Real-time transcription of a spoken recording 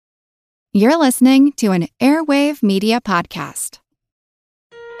You're listening to an Airwave Media Podcast.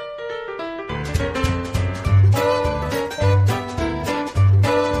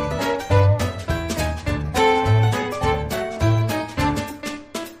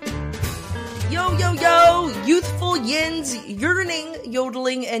 Yo, yo, yo, youthful yins yearning,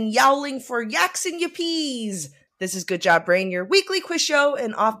 yodeling, and yowling for yaks and yappies. This is Good Job Brain, your weekly quiz show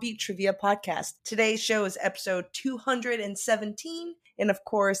and offbeat trivia podcast. Today's show is episode 217, and of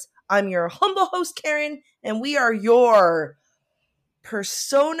course, I'm your humble host, Karen, and we are your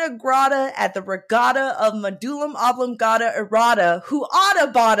persona grata at the regatta of medullum oblongata errata, who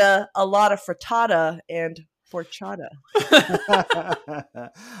oughta boughta a lot of frittata and horchata.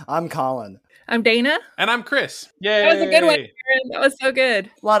 I'm Colin. I'm Dana. And I'm Chris. Yay! That was a good one, Karen. That was so good.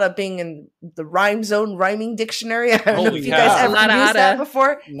 A lot of being in the Rhyme Zone rhyming dictionary. I don't know Holy if you cow. guys A ever lot of used that outta.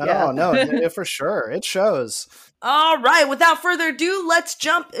 before. No, for sure. It shows. All right, without further ado, let's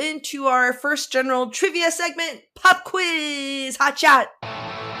jump into our first general trivia segment, Pop Quiz Hot Shot.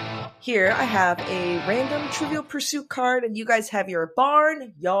 Here I have a random Trivial Pursuit card, and you guys have your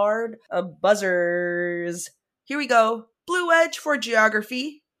barn yard buzzers. Here we go. Blue Wedge for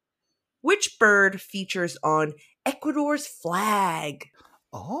geography. Which bird features on Ecuador's flag?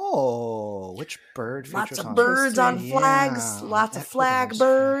 Oh, which bird features Lots of on birds on Yeah, flags. Lots of flag Ecuador's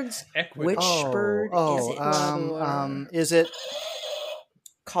birds. Ecuador. Which bird is it? Is it?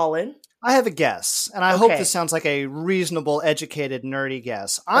 Colin? I have a guess, and I hope Okay. this sounds like a reasonable, educated, nerdy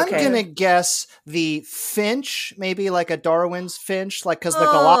guess. I'm Okay. gonna guess the finch, maybe like a Darwin's finch, like because the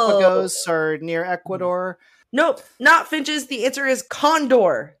Oh. Galapagos are near Ecuador. Nope, not finches. The answer is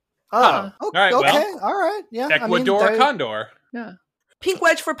condor. Oh, Huh. okay, All right, well, okay, all right, yeah. Ecuador condor. Yeah. Pink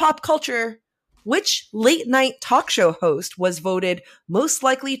Wedge for pop culture. Which late night talk show host was voted most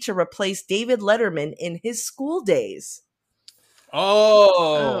likely to replace David Letterman in his school days?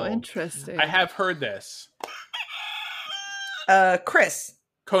 Oh, Oh, interesting. I have heard this. Chris.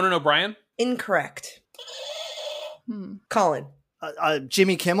 Conan O'Brien. Incorrect. Hmm. Colin.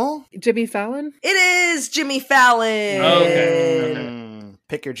 Jimmy Kimmel. Jimmy Fallon? It is Jimmy Fallon. Okay.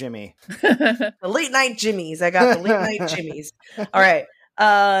 Pick your Jimmy. The late night Jimmies. I got the late night Jimmies. All right.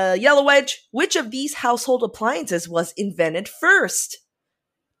 Yellow Wedge. Which of these household appliances was invented first?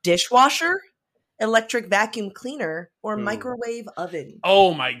 Dishwasher, electric vacuum cleaner, or Ooh. microwave oven?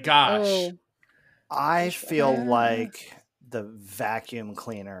 Oh my gosh. Oh, I feel Yeah. like the vacuum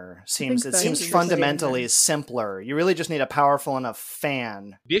cleaner seems vacuum fundamentally cleaner. simpler. You really just need a powerful enough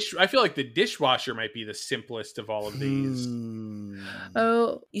fan. I feel like the dishwasher might be the simplest of all of these.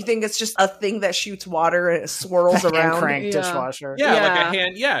 oh, You think it's just a thing that shoots water and it swirls Hand around? crank Yeah. dishwasher. Yeah,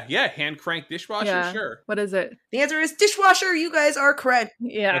 like Yeah. a hand crank dishwasher. yeah. Sure. What is it? The answer is dishwasher. You guys are correct.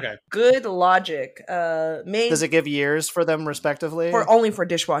 Yeah. Okay. Good logic. Made Does it give years for them respectively? only for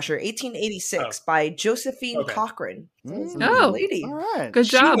dishwasher. 1886 by Josephine Okay. Cochran. Mm. Oh. Lady. All right. Good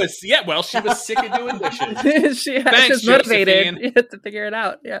job. She was sick of doing dishes. Thanks, She's motivated Josephine. to figure it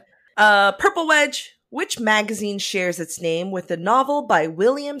out. Yeah. Purple Wedge. Which magazine shares its name with the novel by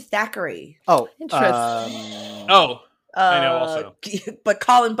William Thackeray? Oh, Interesting. Oh, I know also. But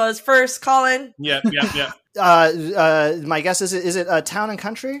Colin buzz first. Colin. yep. my guess is it Town and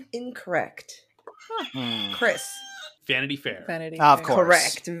Country? Incorrect. Hmm. Chris. Vanity Fair. Vanity. Of Fair. course.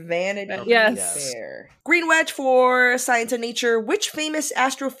 Correct. Vanity Yes. Fair. Green Wedge for Science and Nature. Which famous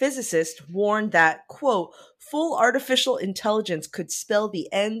astrophysicist warned that, quote, full artificial intelligence could spell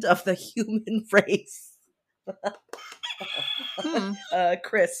the end of the human race? Hmm.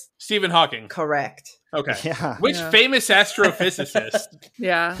 Chris. Stephen Hawking. Correct. Okay. Yeah. Which Yeah. famous astrophysicist?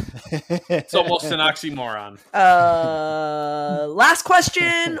 Yeah. It's almost an oxymoron. Last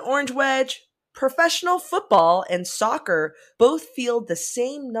question, Orange Wedge. Professional football and soccer both field the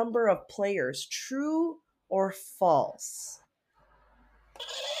same number of players. True or false?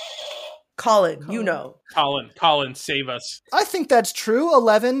 Colin, you know. Colin, save us. I think that's true.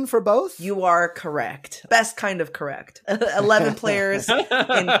 11 for both. You are correct. Best kind of correct. 11 players in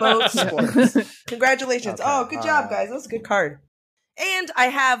both sports. Congratulations. Okay, Oh, good all job, right. guys. That was a good card. And I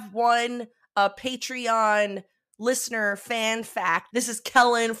have one Patreon listener fan fact. This is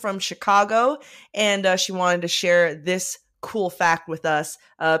Kellen from Chicago, and she wanted to share this cool fact with us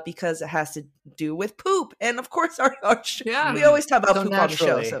because it has to do with poop. And of course, Yeah. we always talk about So poop on the show.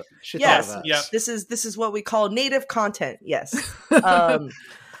 naturally, So she yes, thought of us. Yep. this is what we call native content. Yes.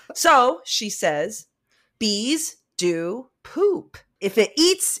 So she says, bees do poop. If it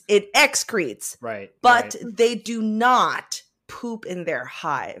eats, it excretes, Right. but right. they do not poop in their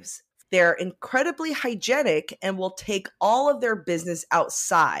hives. They're incredibly hygienic and will take all of their business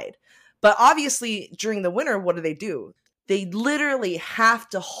outside. But obviously, during the winter, what do? They literally have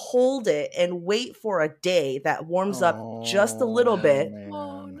to hold it and wait for a day that warms up just a little bit,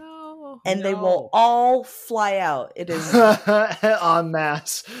 Oh no. and they will all fly out. It is en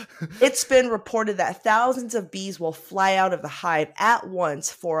masse. It's been reported that thousands of bees will fly out of the hive at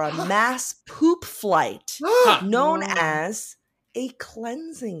once for a mass poop flight known as a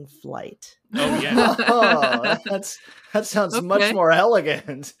cleansing flight. Oh yeah. Oh, that sounds much more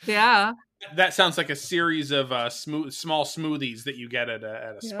elegant. Yeah. That sounds like a series of small smoothies that you get at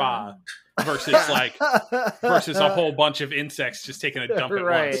a spa versus a whole bunch of insects just taking a dump at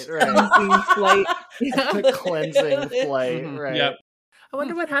once. Cleansing flight. The cleansing flight, right? Yep. I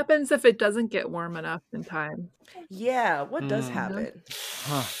wonder what happens if it doesn't get warm enough in time. Yeah, what does happen?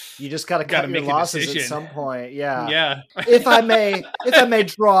 You just got to cut your make a losses at decision. some point. Yeah. Yeah. If I may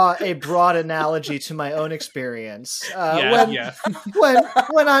draw a broad analogy to my own experience,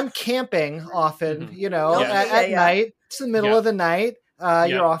 when I'm camping, often, at night, it's the middle of the night.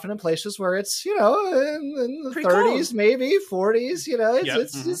 You're often in places where it's, in the Pretty 30s, cold. maybe 40s.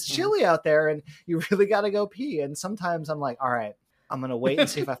 It's chilly out there, and you really got to go pee. And sometimes I'm like, all right, I'm going to wait and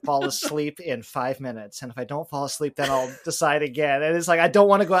see if I fall asleep in 5 minutes. And if I don't fall asleep, then I'll decide again. And it's like, I don't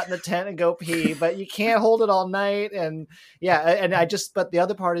want to go out in the tent and go pee, but you can't hold it all night. And but the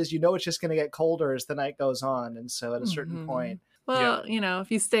other part is, it's just going to get colder as the night goes on. And so at a certain point. Well,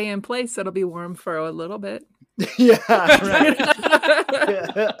 if you stay in place, it'll be warm for a little bit. Yeah. Right.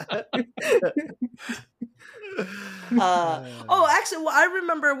 Actually, I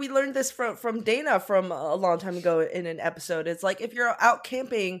remember we learned this from Dana from a long time ago in an episode. It's like, if you're out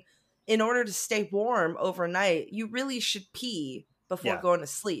camping, in order to stay warm overnight, you really should pee before going to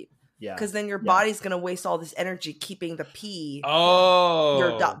sleep. Yeah, because then your body's going to waste all this energy keeping the pee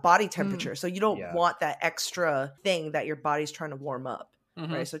your body temperature. So you don't want that extra thing that your body's trying to warm up,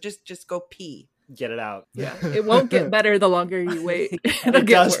 right? So just go pee. Get it out. Yeah, it won't get better the longer you wait. It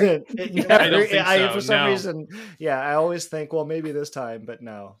doesn't. I don't think so. For some reason, I always think, well, maybe this time, but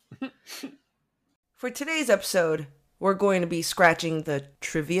no. For today's episode, we're going to be scratching the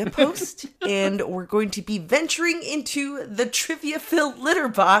trivia post, and we're going to be venturing into the trivia-filled litter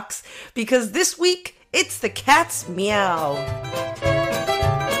box, because this week, it's the cat's meow.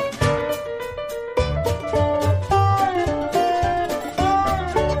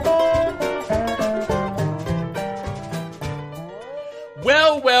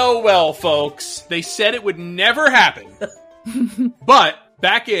 Well, folks. They said it would never happen. But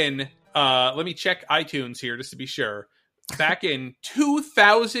back in, let me check iTunes here just to be sure. Back in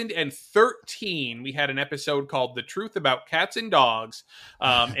 2013, we had an episode called The Truth About Cats and Dogs.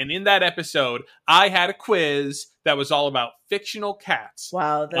 And in that episode, I had a quiz that was all about fictional cats.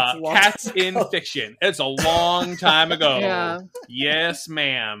 Wow, that's a long cats time ago. in fiction. It's a long time ago. Yeah. Yes,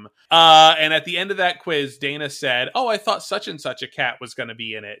 ma'am. And at the end of that quiz, Dana said, "Oh, I thought such and such a cat was going to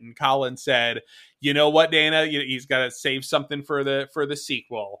be in it." And Colin said, "You know what, Dana? He's got to save something for the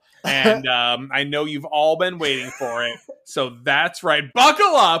sequel." And I know you've all been waiting for it. So that's right.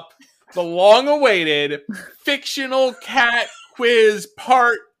 Buckle up. The long-awaited fictional cat quiz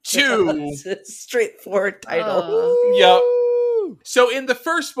part 2. Straightforward title. Yep. So in the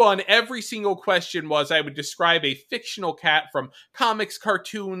first one, every single question was I would describe a fictional cat from comics,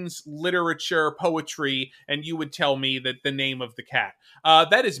 cartoons, literature, poetry, and you would tell me that the name of the cat.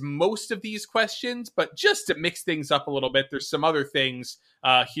 That is most of these questions, but just to mix things up a little bit, there's some other things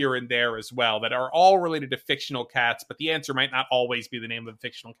here and there as well that are all related to fictional cats, but the answer might not always be the name of the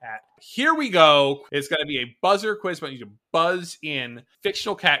fictional cat. Here we go. It's going to be a buzzer quiz. I want you to buzz in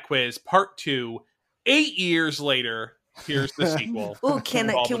fictional cat quiz part 2. 8 years later. Here's the sequel. Ooh,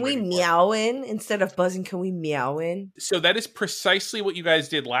 can we meow in instead of buzzing? Can we meow in? So that is precisely what you guys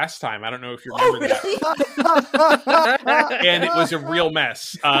did last time. I don't know if you remember that. And it was a real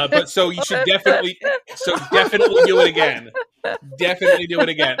mess. But so you should definitely do it again. Definitely do it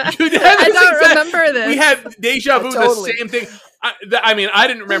again. I don't remember this. We had deja vu, Totally. the same thing. I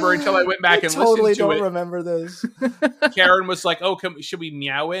didn't remember until I went back and totally listened to it. don't remember this. Karen was like, "Oh, should we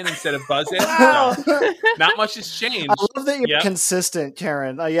meow in instead of buzz in?" Wow. No, not much has changed. I love that you're consistent,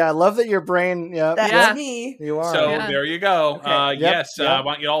 Karen. I love that your brain. That's me. You are. So there you go. Okay. Yes, I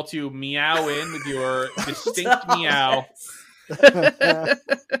want you all to meow in with your distinct meow.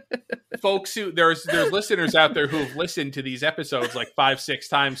 Folks there's listeners out there who have listened to these episodes like 5-6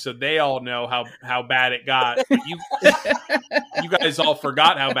 times, so they all know how bad it got. But you guys all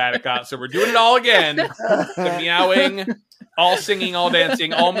forgot how bad it got, so we're doing it all again. The meowing All singing, all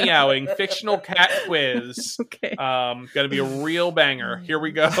dancing, all meowing. Fictional cat quiz. Okay. Gonna be a real banger. Here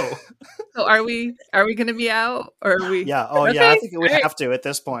we go. So are we gonna be out or are we? Yeah. Oh, Okay. yeah. I think we Alright. have to at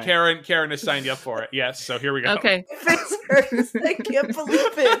this point. Karen has signed you up for it. Yes. So here we go. Okay. Face hurts. I can't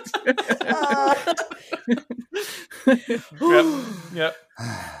believe it. Yep.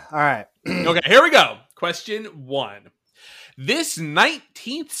 All right. Okay, here we go. Question 1. This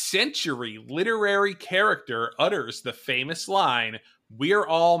 19th century literary character utters the famous line, "We're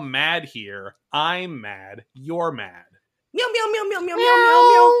all mad here. I'm mad. You're mad." Meow, meow, meow, meow, meow, meow,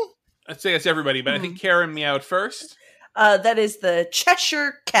 meow, meow. I'd say it's everybody, but I think Karen meowed first. That is the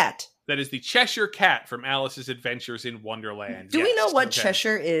Cheshire Cat. That is the Cheshire Cat from Alice's Adventures in Wonderland. Do we Yes, know what okay.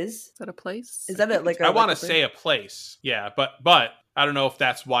 Cheshire is? Is that a place? Is that a, like a... I want to like a- say a place. Yeah, but I don't know if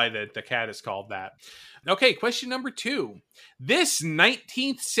that's why the cat is called that. Okay, question number 2. This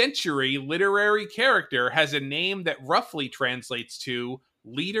 19th century literary character has a name that roughly translates to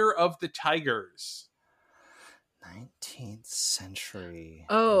Leader of the Tigers. 19th century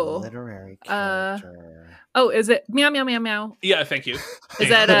literary character. Is it meow meow meow meow? Yeah, thank you. Is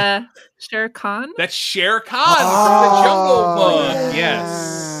that Shere Khan? That's Shere Khan from the Jungle Book.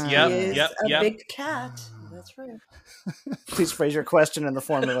 yeah. Yes. He Yep. is a big cat. That's right. Please phrase your question in the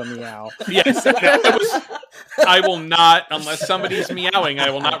form of a meow. Yes. I will not, unless somebody's meowing, I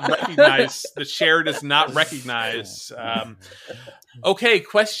will not recognize. The Shere does not recognize. Okay,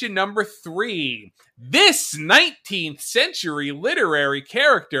 question number 3. This 19th century literary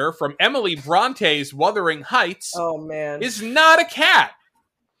character from Emily Bronte's Wuthering Heights Oh, man. is not a cat,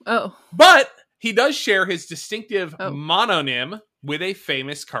 Oh. but he does share his distinctive Oh. mononym with a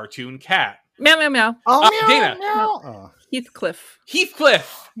famous cartoon cat. Meow meow meow. Oh, meow, Dana. meow. Oh. Heathcliff.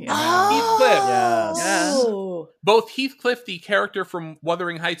 Heathcliff. Yeah. Heathcliff. Oh. Both Heathcliff, the character from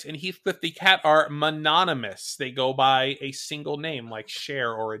Wuthering Heights, and Heathcliff, the cat, are mononymous. They go by a single name, like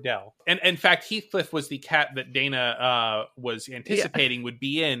Cher or Adele. And in fact, Heathcliff was the cat that Dana was anticipating would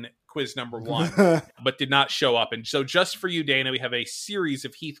be in quiz number 1, but did not show up. And so just for you, Dana, we have a series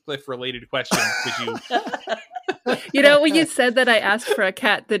of Heathcliff-related questions. You know, when you said that I asked for a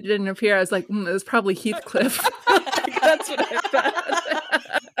cat that didn't appear, I was like, it was probably Heathcliff. That's what I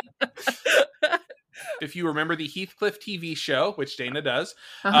thought. If you remember the Heathcliff TV show, which Dana does,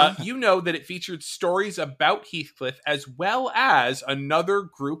 Uh-huh. you know that it featured stories about Heathcliff as well as another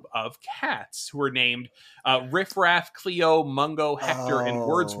group of cats who were named Riff Raff, Cleo, Mungo, Hector, and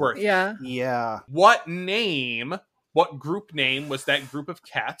Wordsworth. Yeah. Yeah. What group name was that group of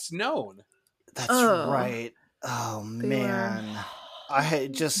cats known? That's Oh. right. Oh, They man. I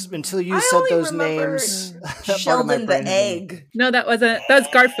had just, until you I said only those remember names. that part of my Sheldon the brain didn't- Egg. No, that was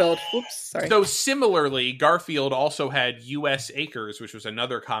Garfield. Oops, sorry. So similarly, Garfield also had U.S. Acres, which was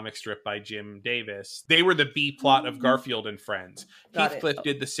another comic strip by Jim Davis. They were the B plot of Garfield and Friends. Got it. Heathcliff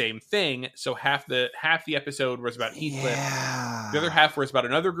did the same thing. So half the episode was about Heathcliff. Yeah. The other half was about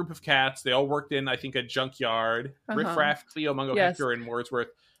another group of cats. They all worked in, I think, a junkyard. Riff Uh-huh. Raff, Cleo, Mungo, Yes. Hector, and Wordsworth.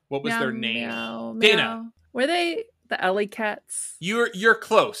 What was Meow, their name? meow, Dana. meow. Were they the alley cats? You're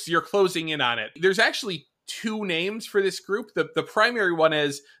close. You're closing in on it. There's actually 2 names for this group. The primary one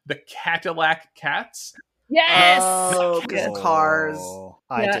is the Cadillac Cats. Yes. Oh, Yes. cars.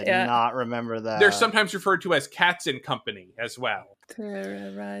 I Yeah, did yeah. not remember that. They're sometimes referred to as Cats and Company as well.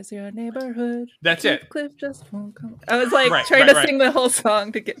 Terrorize your neighborhood. That's it. Cliff just won't come. I was like Right, trying right, to right. sing the whole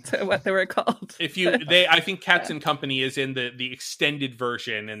song to get to what they were called. I think Cats and Company is in the extended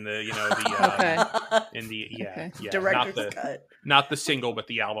version in the Okay. in the Okay. Director's cut. not the single but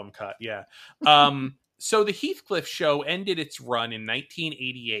the album cut. Yeah. So the Heathcliff show ended its run in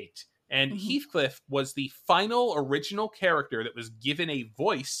 1988. And Mhm. Heathcliff was the final original character that was given a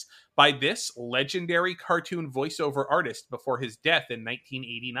voice by this legendary cartoon voiceover artist before his death in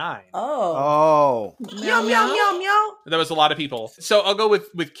 1989. Oh. Oh. Meow, meow, meow, meow. That was a lot of people. So I'll go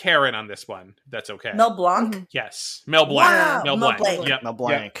with Karen on this one. That's okay. Mel Blanc. Mhm. Yes. Mel Blanc. Wow. Mel Mel Blanc. Blanc. Yep. Mel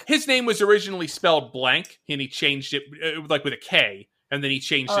Blanc. Yep. His name was originally spelled blank, and he changed it like with a K, and then he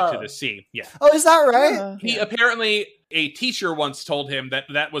changed it to Oh. the C. Yeah. Oh, is that right? He apparently, a teacher once told him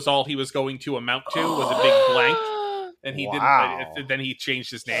that was all he was going to amount to was a big blank, and he Wow. didn't. Then he changed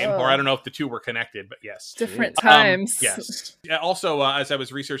his name, or I don't know if the two were connected, but yes. Different times. Yes. Also, as I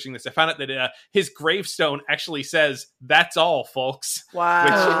was researching this, I found out that his gravestone actually says "That's all, folks."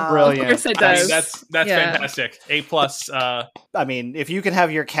 Wow. Brilliant. Of course it I mean, does. that's Yeah. fantastic. A+. I mean, if you can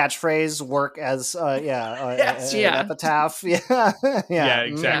have your catchphrase work as, Yes. an Yeah. epitaph, yeah, Yeah,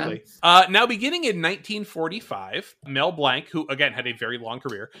 exactly. Now, beginning in 1945, Mel Blanc, who again had a very long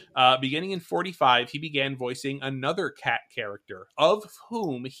career, beginning in 45, he began voicing another cat character, of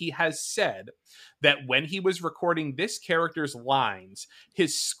whom he has said that when he was recording this character's lines,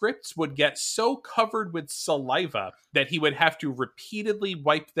 his scripts would get so covered with saliva that he would have to repeatedly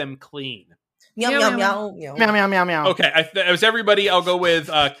wipe them clean. Meow, meow, meow, meow. Meow, meow, meow, meow. Okay, as everybody, I'll go with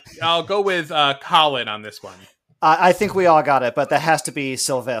Colin on this one. I think we all got it, but that has to be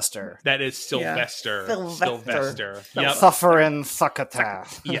Sylvester. That is Sylvester. Yeah. Sylvester. Yep. Suffering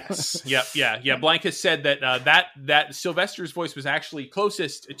suckata. Yes. Yep. Yeah. Blank has said that that Sylvester's voice was actually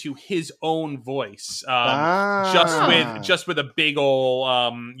closest to his own voice, just with a big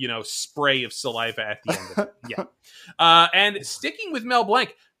ol' spray of saliva at the end of it. Yeah. And sticking with Mel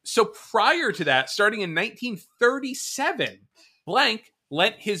Blanc. So prior to that, starting in 1937, Blanc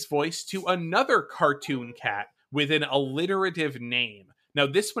lent his voice to another cartoon cat with an alliterative name. Now,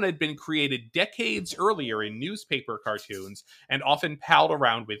 this one had been created decades earlier in newspaper cartoons and often palled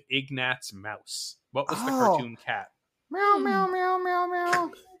around with Ignatz Mouse. What was the cartoon cat? Meow, meow, meow, meow, meow.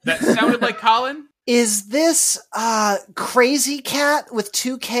 That sounded like Colin? Is this Crazy Cat with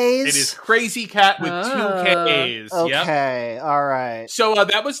 2 Ks? It is Crazy Cat with 2 Ks. Okay, yep. All right. So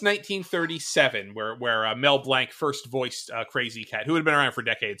that was 1937, where Mel Blanc first voiced Crazy Cat, who had been around for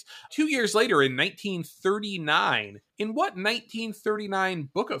decades. 2 years later, in 1939, in what 1939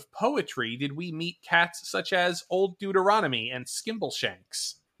 book of poetry did we meet cats such as Old Deuteronomy and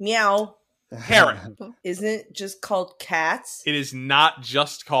Skimbleshanks? Meow. Karen. Isn't it just called Cats? It is not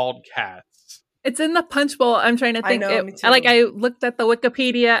just called Cats. It's in the Punch Bowl. I'm trying to think. I know, me too. I looked at the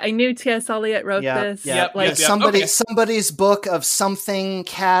Wikipedia. I knew T.S. Eliot wrote this. Somebody's book of something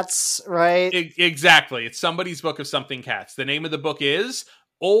cats, right? Exactly. It's somebody's book of something cats. The name of the book is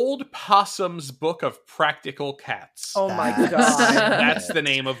Old Possum's Book of Practical Cats. Oh my God. That's the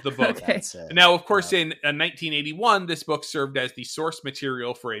name of the book. Okay. Now, of course, in 1981, this book served as the source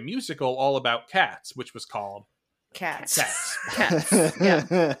material for a musical all about cats, which was called Cats.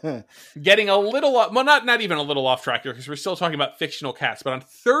 Yeah. Getting a little off, well, not even a little off track here, because we're still talking about fictional cats. But on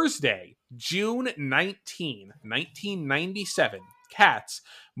Thursday, June 19, 1997, Cats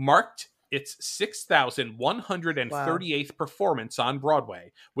marked its 6,138th performance on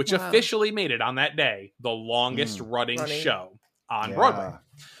Broadway, which officially made it on that day the longest running show on Broadway.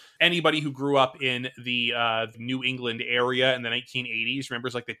 Anybody who grew up in the New England area in the 1980s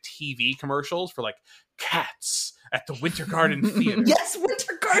remembers like the TV commercials for like Cats at the Winter Garden Theater. Yes,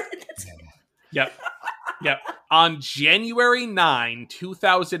 Winter Garden. Yep. On January 9,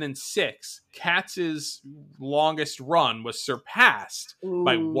 2006, Cats' longest run was surpassed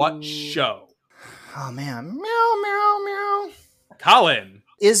by what show? Oh man, meow, meow, meow. Colin.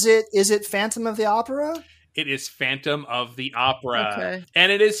 Is it Phantom of the Opera? It is Phantom of the Opera, okay. And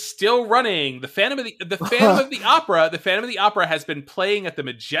it is still running. The Phantom of the Opera has been playing at the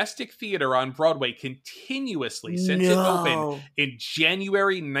Majestic Theater on Broadway continuously since it opened in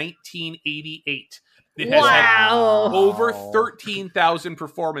January 1988. It has had over 13,000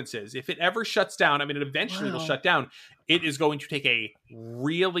 performances. If it ever shuts down, I mean, it eventually will shut down. It is going to take a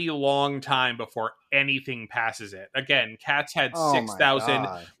really long time before anything passes it. Again, Cats had 6,000.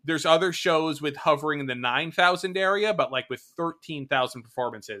 There's other shows with hovering in the 9,000 area, but like with 13,000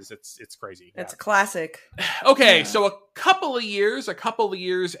 performances, it's crazy. It's a classic. Okay, so a couple of years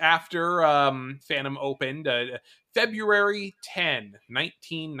after Phantom opened, February 10,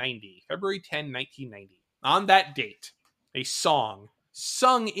 1990. February 10, 1990. On that date, a song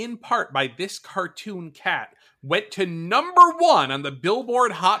sung in part by this cartoon cat went to #1 on the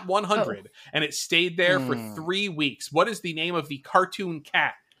Billboard Hot 100, and it stayed there for 3 weeks. What is the name of the cartoon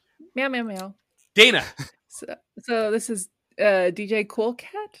cat? Meow, meow, meow. Dana. So this is DJ Cool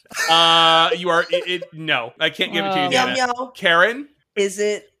Cat? You are... no, I can't give it to you, Dana. Meow, meow. Karen? Is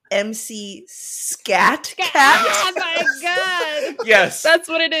it MC Scat Cat? Oh my God. Yes. That's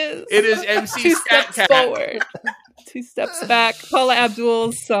what it is. It is MC 2 Scat steps Cat. forward. 2 steps back. Paula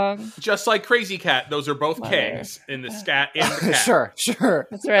Abdul's song. Just like Crazy Cat, those are both K's in the scat and the cat. Sure.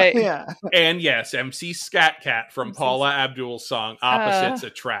 That's right. Yeah. And yes, MC Scat Cat from Paula Abdul's song Opposites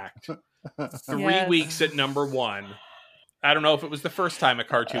Attract. 3 weeks at #1. I don't know if it was the first time a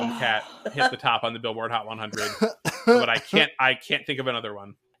cartoon cat hit the top on the Billboard Hot 100, but I can't think of another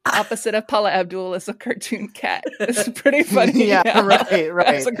one. Opposite of Paula Abdul is a cartoon cat. It's pretty funny. Yeah, right.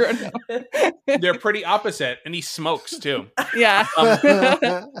 As a grown-up. They're pretty opposite, and he smokes too. Yeah.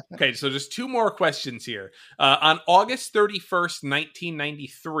 Okay, so just 2 more questions here. On August 31st,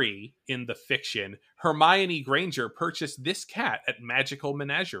 1993, in the fiction, Hermione Granger purchased this cat at Magical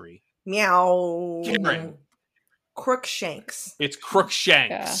Menagerie. Meow. Karen. Crookshanks. It's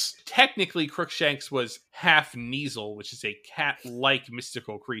Crookshanks. Yeah. Technically, Crookshanks was half Kneazle, which is a cat-like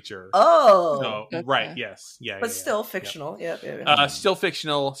mystical creature. Oh. So, okay. Right, yes. Yeah, but still fictional. Yep. Yeah. Still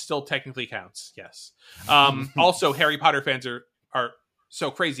fictional, still technically counts, yes. Also, Harry Potter fans are so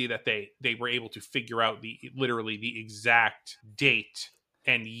crazy that they were able to figure out literally the exact date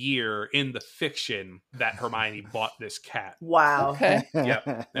and year in the fiction that Hermione bought this cat. Wow. Okay.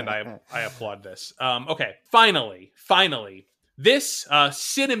 Yep. And I applaud this. Okay. Finally, this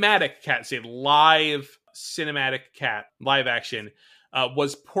cinematic cat, say live cinematic cat, live action,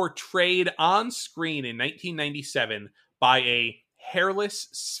 was portrayed on screen in 1997 by a hairless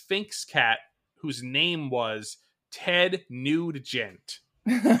Sphinx cat whose name was Ted Nude Gent.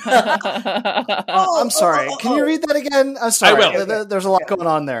 I'm sorry. Can you read that again? I'm sorry. I will. There's a lot going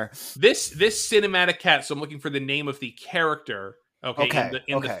on there. This cinematic cat, so I'm looking for the name of the character, in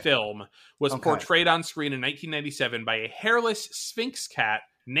the film, was portrayed on screen in 1997 by a hairless Sphinx cat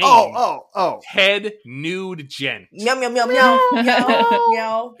named Ted Nude Gent. Meow, meow, meow, meow, meow,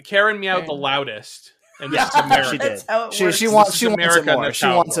 meow. Karen meowed the loudest. And this is America. She did. She wants it more. She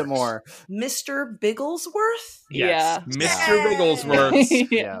wants it more. Mr. Bigglesworth? Yes. Yeah. Mr. Bigglesworth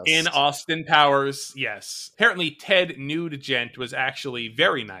Yes. in Austin Powers. Yes. Apparently Ted Nude Gent was actually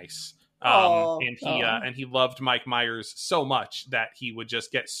very nice. And he loved Mike Myers so much that he would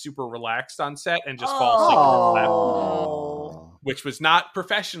just get super relaxed on set and just fall asleep in his lap. Which was not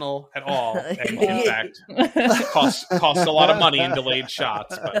professional at all, and in fact cost a lot of money in delayed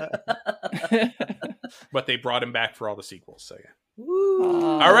shots. But they brought him back for all the sequels. So yeah.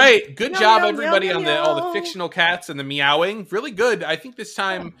 All right, good job, everybody, on all the fictional cats and the meowing. Really good. I think this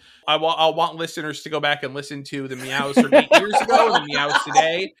time I'll want listeners to go back and listen to the meows from 8 years ago and the meows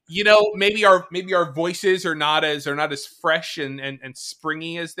today. You know, maybe our voices are not as fresh and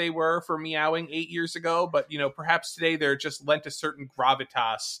springy as they were for meowing 8 years ago. But you know, perhaps today they're just lent a certain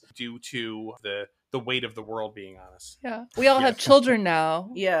gravitas due to the weight of the world being on us. Yeah. We all have children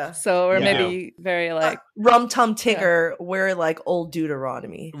now. Yeah. So we're maybe very like Rum Tum Tigger, we're like old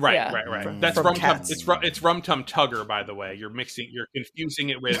Deuteronomy. Right. That's Rum Tum. It's Rum Tum Tugger, by the way. You're confusing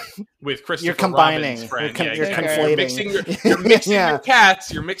it with Christopher You're combining. Robin's friend. You're conflating. You're mixing your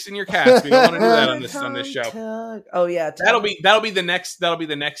cats. You're mixing your cats. We don't want to do that on this show. Oh yeah. That'll be the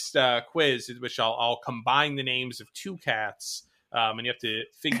next quiz, in which I'll combine the names of two cats. And you have to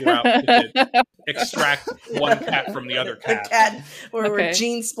figure out to extract one cat from the other cat. We're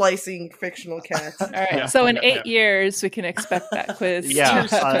gene splicing fictional cats. All right. Yeah. So in 8 years, we can expect that quiz. Yeah,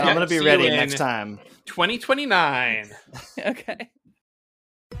 I'm going to be ready next time. 2029. Okay.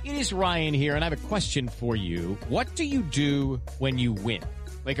 It is Ryan here, and I have a question for you. What do you do when you win?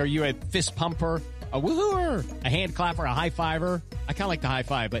 Like, are you a fist pumper? A woohooer, a hand clapper, a high fiver. I kind of like the high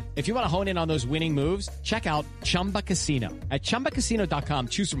five, but if you want to hone in on those winning moves, check out Chumba Casino. At ChumbaCasino.com,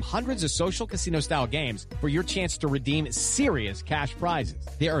 choose from hundreds of social casino style games for your chance to redeem serious cash prizes.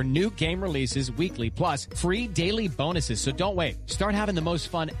 There are new game releases weekly, plus free daily bonuses. So don't wait. Start having the most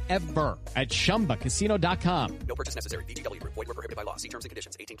fun ever at ChumbaCasino.com. No purchase necessary. VGW. Void where prohibited by law. See terms and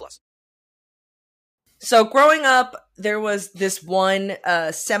conditions. 18+. So growing up, there was this one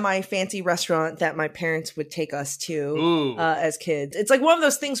semi-fancy restaurant that my parents would take us to as kids. It's like one of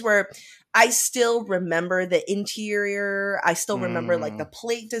those things where I still remember the interior. I still remember like the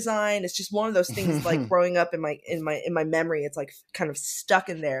plate design. It's just one of those things like growing up in my memory. It's like kind of stuck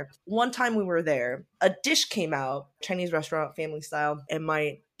in there. One time we were there, a dish came out, Chinese restaurant, family style, and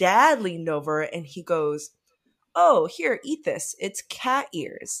my dad leaned over and he goes, "Oh, here, eat this. It's cat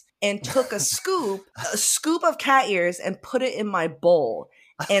ears." And took a scoop of cat ears and put it in my bowl.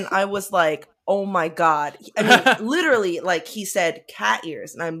 And I was like, oh my God. I mean, literally, like he said cat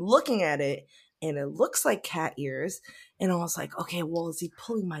ears. And I'm looking at it and it looks like cat ears. And I was like, okay, well, is he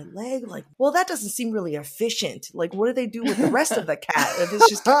pulling my leg? Like, well, that doesn't seem really efficient. Like, what do they do with the rest of the cat? If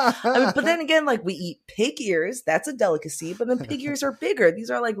it's just, but then again, like we eat pig ears. That's a delicacy. But then pig ears are bigger. These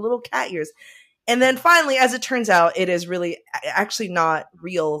are like little cat ears. And then finally, as it turns out, it is really actually not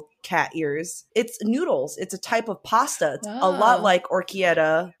real cat ears. It's noodles. It's a type of pasta. It's a lot like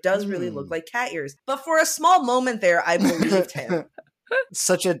orchietta. Does really look like cat ears. But for a small moment there, I believed him.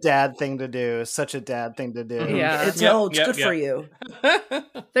 Such a dad thing to do. Yeah. It's good for you.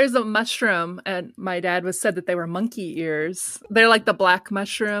 There's a mushroom, and my dad said that they were monkey ears. They're like the black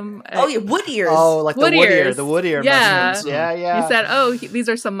mushroom. Oh, yeah, wood ears. Oh, like the wood ear mushrooms. Yeah. He said, these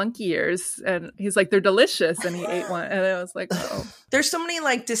are some monkey ears. And he's like, they're delicious. And he ate one. And I was like, oh. There's so many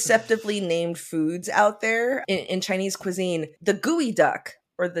like deceptively named foods out there in Chinese cuisine. The gooey duck.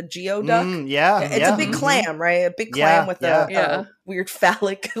 or the geoduck. It's a big clam, right? A big clam with a weird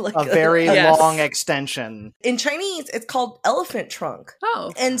phallic, like a very long extension. In Chinese, it's called elephant trunk.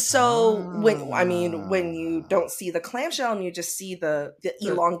 Oh, and so when you don't see the clamshell and you just see the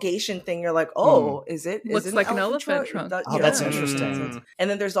elongation thing, you're like, is it? Looks like an elephant trunk. That's interesting. And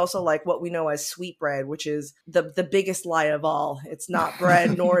then there's also like what we know as sweetbread, which is the biggest lie of all. It's not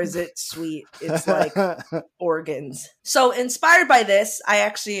bread, nor is it sweet. It's like organs. So inspired by this, I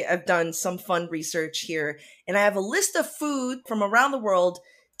actually have done some fun research here, and I have a list of food from around the world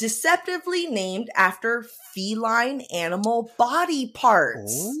deceptively named after feline animal body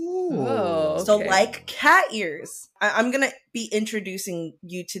parts. Oh, okay. So like cat ears. I'm going to be introducing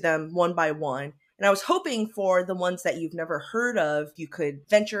you to them one by one. And I was hoping for the ones that you've never heard of, you could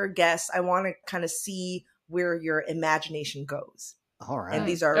venture a guess. I want to kind of see where your imagination goes. All right. And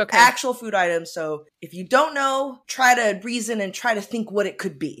these are actual food items. So if you don't know, try to reason and try to think what it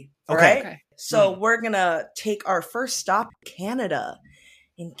could be. All right. Okay. So we're going to take our first stop, Canada.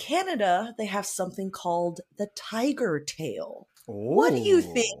 In Canada, they have something called the tiger tail. Ooh. What do you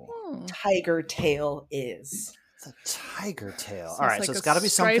think tiger tail is? The tiger tail. Sounds All right, like so it's a got to be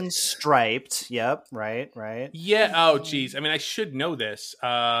something striped- striped. Yep, right. Yeah. Oh, geez. I mean, I should know this.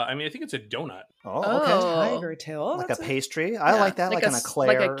 I think it's a donut. Oh, okay. Tiger tail. Oh, Like a that's pastry. I like that, like an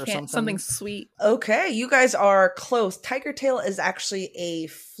eclair or something. Something sweet. Okay, you guys are close. Tiger tail is actually a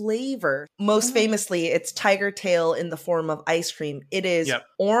flavor. Most famously, it's tiger tail in the form of ice cream. It is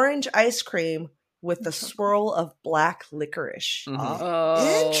orange ice cream with a swirl of black licorice.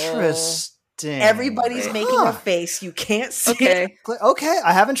 Interesting. Everybody's making a face. You can't see it. Okay,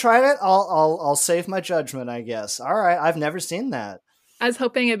 I haven't tried it. I'll save my judgment, I guess. All right, I've never seen that. I was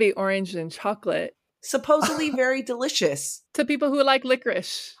hoping it'd be orange and chocolate. Supposedly very delicious. To people who like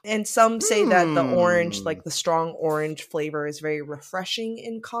licorice. And some say that the orange, like the strong orange flavor, is very refreshing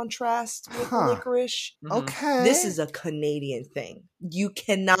in contrast with the licorice. Okay. This is a Canadian thing. You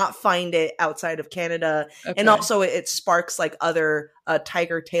cannot find it outside of Canada. Okay. And also it sparks like other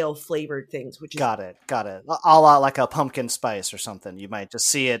tiger tail flavored things, which is... Got it. A la like a pumpkin spice or something. You might just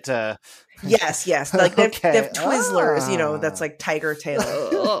see it. Yes. Like they have Twizzlers, that's like tiger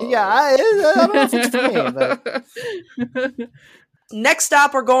tail. Yeah, I don't know if it's for me, but... Next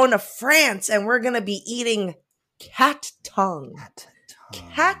stop, we're going to France, and we're going to be eating cat tongue.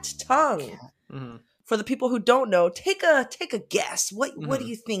 Cat tongue. Mm-hmm. For the people who don't know, take a guess. What do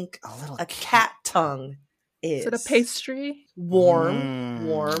you think a cat tongue is? Is it a pastry?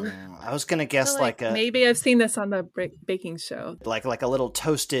 Warm. I was gonna guess like a maybe I've seen this on the baking show. Like a little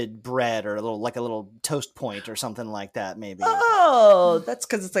toasted bread or a little toast point or something like that. Maybe. Oh, that's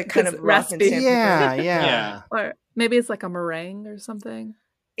because it's like kind of raspy. Yeah. Or maybe it's like a meringue or something.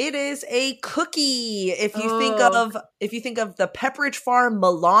 It is a cookie. If you think of the Pepperidge Farm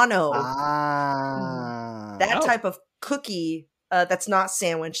Milano, that type of cookie that's not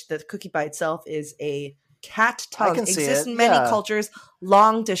sandwiched. The cookie by itself is a cat tongue. Exists in many cultures.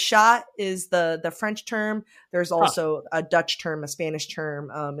 Langue de chat is the French term. There's also a Dutch term, a Spanish term.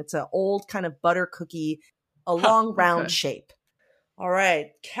 It's an old kind of butter cookie, a long round shape. All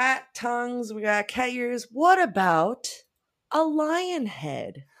right, cat tongues. We got cat ears. What about a lion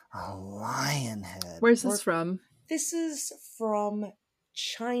head? A lion head. Where's this from? This is from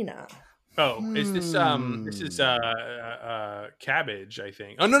China. Oh, is this cabbage, I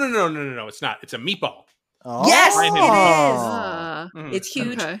think. Oh, no, it's not. It's a meatball. Oh. Yes, it is. It's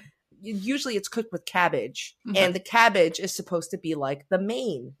huge. Okay. Usually it's cooked with cabbage, and the cabbage is supposed to be like the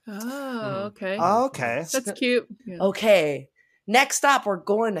main. Oh, okay. Oh, okay. That's cute. Yeah. Okay. Next up, we're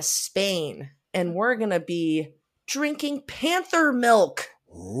going to Spain, and we're going to be drinking panther milk.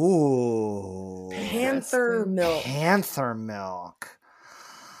 Ooh. Panther milk. Panther milk.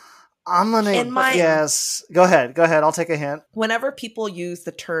 I'm going to guess. Go ahead. I'll take a hint. Whenever people use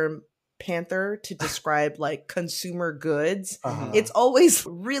the term panther to describe like consumer goods, it's always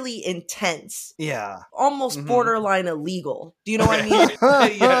really intense. Yeah. Almost borderline illegal. Do you know what I mean?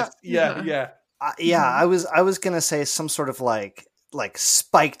 Yes. Yeah. I was going to say some sort of like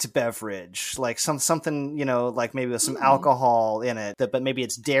spiked beverage, like something, like maybe with some alcohol in it, but maybe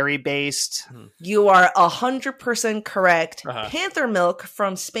it's dairy based. You are 100% correct. Panther milk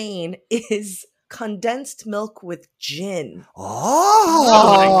from Spain is condensed milk with gin.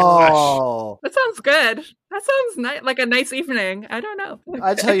 Oh, that sounds good. That sounds like a nice evening. I don't know.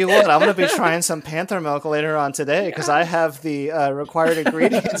 I tell you what, I'm going to be trying some panther milk later on today because I have the required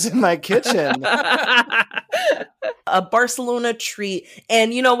ingredients in my kitchen. a Barcelona treat.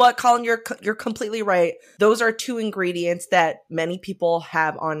 And you know what, Colin, you're completely right. Those are two ingredients that many people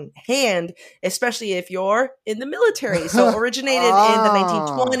have on hand, especially if you're in the military. So originated in the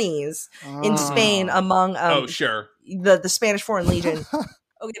 1920s in Spain among the Spanish Foreign Legion.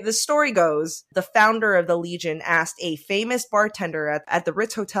 Okay, the story goes, the founder of the Legion asked a famous bartender at the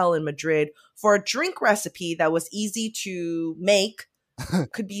Ritz Hotel in Madrid for a drink recipe that was easy to make,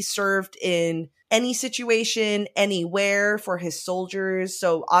 could be served in any situation, anywhere for his soldiers.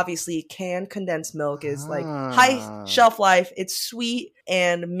 So obviously canned condensed milk is like high shelf life. It's sweet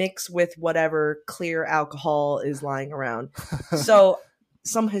and mixed with whatever clear alcohol is lying around. So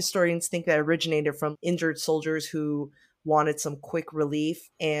some historians think that originated from injured soldiers who wanted some quick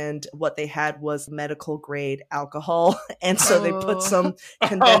relief, and what they had was medical grade alcohol, and so they put some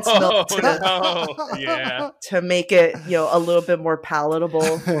condensed milk to make it, you know, a little bit more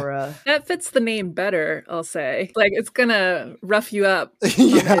palatable for that fits the name better, I'll say. Like, it's gonna rough you up.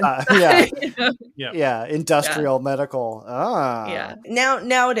 Industrial medical.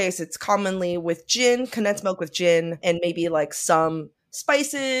 Nowadays it's commonly with gin, condensed milk with gin, and maybe like some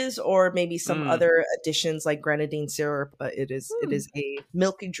spices or maybe some other additions like grenadine syrup, but it is a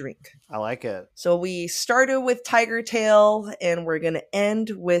milky drink. I like it. So we started with tiger tail and we're gonna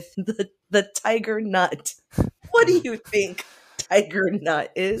end with the tiger nut. What do you think tiger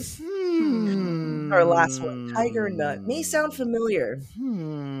nut is? Our last one, tiger nut, may sound familiar.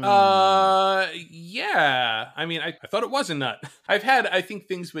 Yeah. I mean, I thought it was a nut. I've had, I think,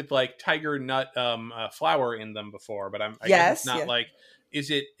 things with like tiger nut flour in them before, but I guess it's not like.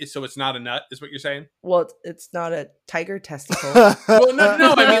 So it's not a nut, is what you're saying? Well, it's not a tiger testicle. Well,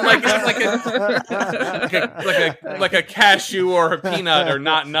 no. I mean, like a cashew or a peanut, or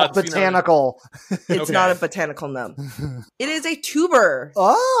not nuts. Botanical. It's not a botanical nut. It is a tuber.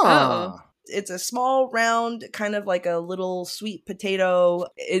 Oh. It's a small, round, kind of like a little sweet potato.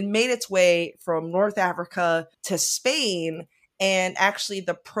 It made its way from North Africa to Spain. And actually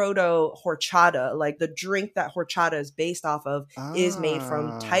the proto horchata, like the drink that horchata is based off of, is made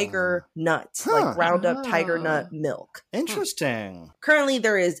from tiger nuts, like ground up tiger nut milk. Interesting. Currently,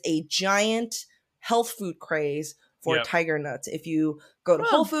 there is a giant health food craze for tiger nuts. If you go to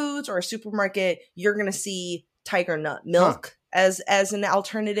Whole Foods or a supermarket, you're going to see tiger nut milk. As an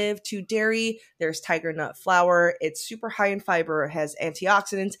alternative to dairy. There's tiger nut flour. It's super high in fiber. It has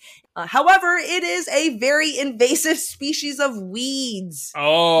antioxidants. However, it is a very invasive species of weeds.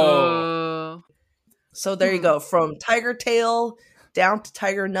 Oh. So there you go. From tiger tail down to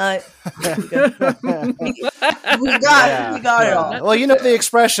tiger nut. We got it all. Well, you know the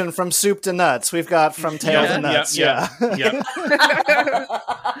expression from soup to nuts. We've got from tail to nuts.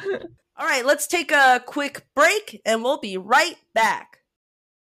 All right, let's take a quick break and we'll be right back.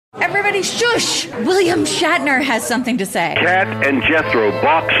 Everybody shush! William Shatner has something to say. Cat and Jethro,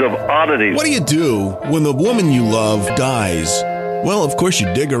 box of oddities. What do you do when the woman you love dies? Well, of course, you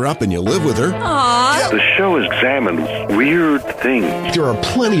dig her up and you live with her. Aww. The show examines weird things. There are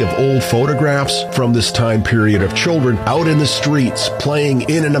plenty of old photographs from this time period of children out in the streets playing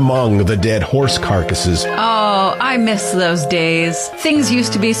in and among the dead horse carcasses. Oh, I miss those days. Things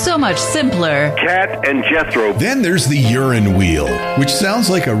used to be so much simpler. Cat and Jethro. Then there's the urine wheel, which sounds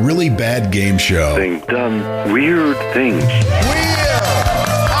like a really bad game show. They've done weird things.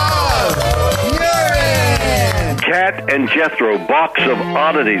 Cat and Jethro, box of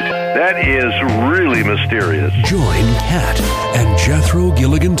oddities. That is really mysterious. Join Cat and Jethro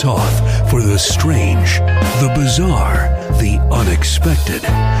Gilligan Toth for the strange, the bizarre, the unexpected,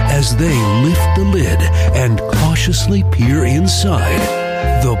 as they lift the lid and cautiously peer inside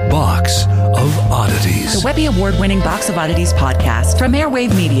the Box of Oddities. The Webby Award-winning Box of Oddities podcast from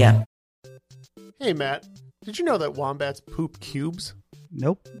Airwave Media. Hey, Matt, did you know that wombats poop cubes?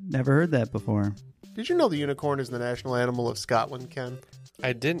 Nope, never heard that before. Did you know the unicorn is the national animal of Scotland, Ken?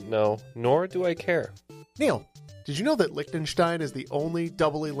 I didn't know, nor do I care. Neil, did you know that Liechtenstein is the only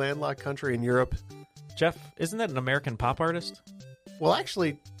doubly landlocked country in Europe? Jeff, isn't that an American pop artist? Well,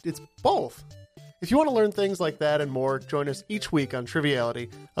 actually, it's both. If you want to learn things like that and more, join us each week on Triviality,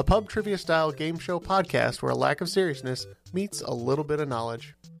 a pub trivia-style game show podcast where a lack of seriousness meets a little bit of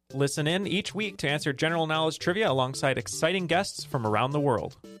knowledge. Listen in each week to answer general knowledge trivia alongside exciting guests from around the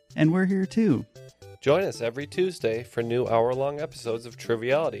world. And we're here too. Join us every Tuesday for new hour-long episodes of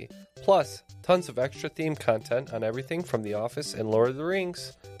Triviality, plus tons of extra theme content on everything from The Office and Lord of the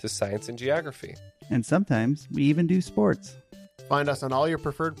Rings to science and geography. And sometimes we even do sports. Find us on all your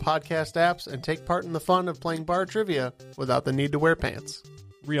preferred podcast apps and take part in the fun of playing bar trivia without the need to wear pants.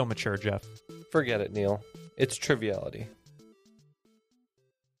 Real mature, Jeff. Forget it, Neil. It's Triviality.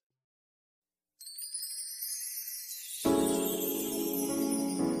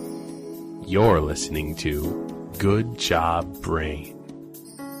 You're listening to Good Job Brain.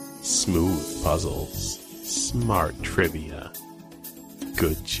 Smooth puzzles, smart trivia.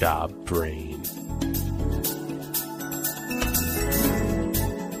 Good Job Brain.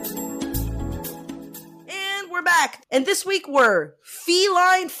 And we're back. And this week we're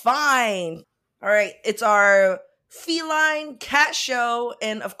Feline Fine. All right, it's our feline cat show.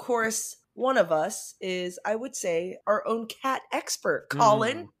 And of course, one of us is, I would say, our own cat expert,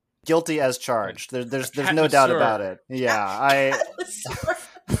 Colin. Guilty as charged. There's no doubt about it. Yeah,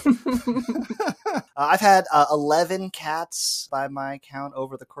 I've had 11 cats by my count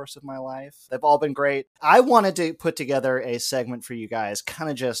over the course of my life. They've all been great. I wanted to put together a segment for you guys, kind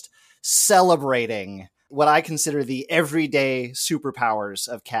of just celebrating what I consider the everyday superpowers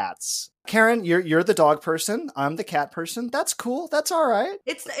of cats. Karen, you're the dog person. I'm the cat person. That's cool. That's all right.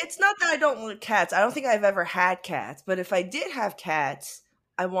 It's not that I don't want cats. I don't think I've ever had cats. But if I did have cats,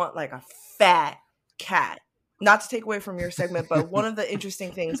 I want like a fat cat. Not to take away from your segment, but one of the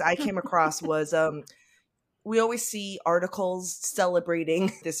interesting things I came across was we always see articles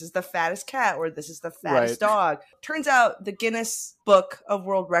celebrating this is the fattest cat or this is the fattest dog. Turns out the Guinness Book of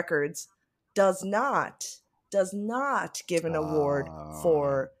World Records does not give an award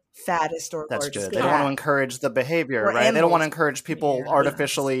for fattest or That's largest good. They cat. don't want to encourage the behavior, Or right? They don't want to animals. encourage people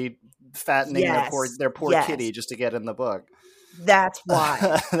artificially fattening their poor Yes. kitty just to get in the book. That's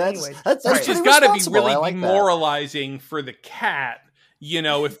why. That's Which pretty has got to be responsible. really I like that. demoralizing for the cat, you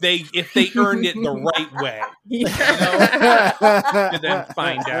know, if they earned it the right way. You know? And then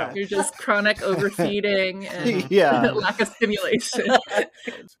find out. You're just chronic overfeeding and Yeah. lack of stimulation.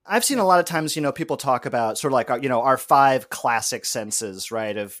 I've seen a lot of times, people talk about sort of like, our 5 classic senses,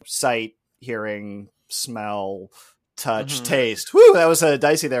 right? Of sight, hearing, smell, touch, taste. Whew, that was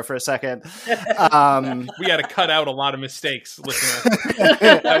dicey there for a second. We had to cut out a lot of mistakes, listener.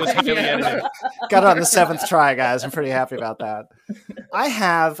 That was heavy editing. Got it on the 7th try, guys. I'm pretty happy about that. I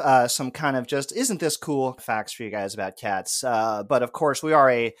have some kind of just, isn't this cool facts for you guys about cats? But of course, we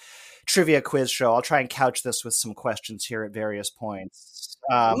are a trivia quiz show. I'll try and couch this with some questions here at various points.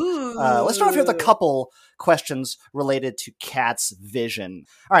 Let's start off with a couple questions related to cats' vision.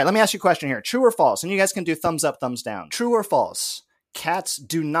 All right, let me ask you a question here. True or false? And you guys can do thumbs up, thumbs down. True or false? Cats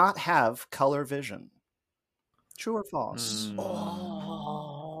do not have color vision. True or false?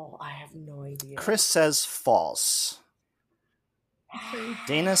 Oh, I have no idea. Chris says false.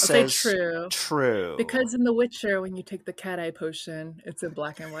 Dana I'll say says true. True. Because in The Witcher, when you take the cat eye potion, it's in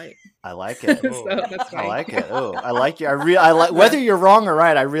black and white. I like it. So that's I fine. like it. Oh, I like you. I like whether you're wrong or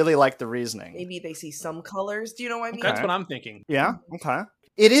right. I really like the reasoning. Maybe they see some colors. Do you know what I mean? That's what I'm thinking. Yeah. Okay.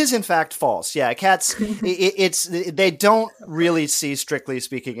 It is in fact false. Yeah, cats. They don't really see, strictly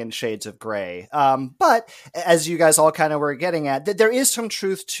speaking, in shades of gray. But as you guys all kind of were getting at, there is some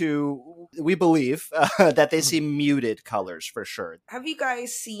truth to, we believe, that they see muted colors for sure. Have you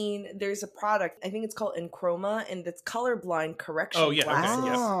guys seen, there's a product, I think it's called Enchroma, and it's colorblind correction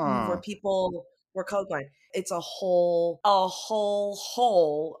glasses for people who are colorblind. It's a whole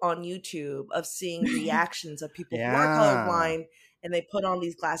hole on YouTube of seeing reactions of people who are colorblind, and they put on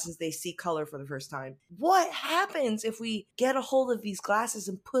these glasses, they see color for the first time. What happens if we get a hold of these glasses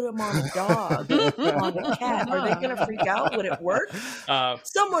and put them on a dog, on a cat? Are they going to freak out? Would it work?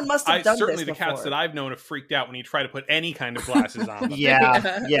 Someone must have done certainly this the cats that I've known have freaked out when you try to put any kind of glasses on them. Yeah.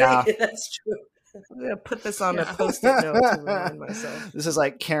 That's true. I'm going to put this on a Post-it note to remind myself. This is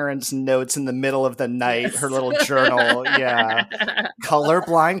like Karen's notes in the middle of the night, her little journal. Yeah.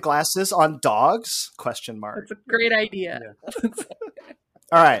 Colorblind glasses on dogs? Question mark. That's a great idea.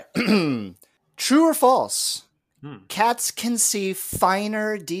 All right. True or false? Cats can see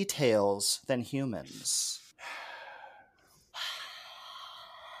finer details than humans.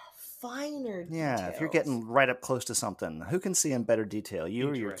 Finer details? Yeah, if you're getting right up close to something, who can see in better detail, you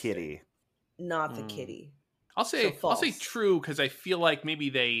or your kitty? Not the kitty. I'll say true, because I feel like maybe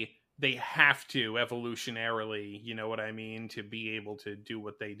they have to evolutionarily, you know what I mean, to be able to do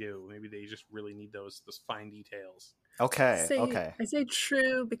what they do. Maybe they just really need those fine details. Okay. I say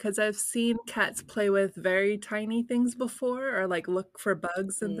true because I've seen cats play with very tiny things before, or like look for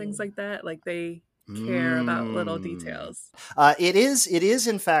bugs and things like that. Like they care about little details. It is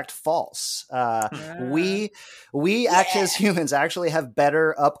in fact false. We actually as humans actually have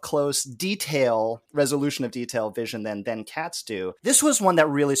better up close resolution of detail vision than cats do. This was one that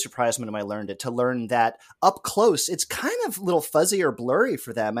really surprised me when I learned it, to learn that up close it's kind of a little fuzzy or blurry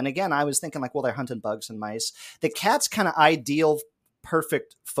for them. And again, I was thinking like, well, they're hunting bugs and mice. The cat's kind of ideal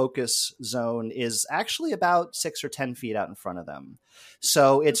perfect focus zone is actually about 6 or 10 feet out in front of them.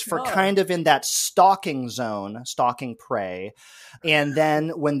 So it's for kind of in that stalking zone, stalking prey. And then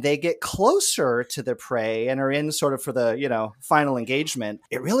when they get closer to the prey and are in sort of for the, final engagement,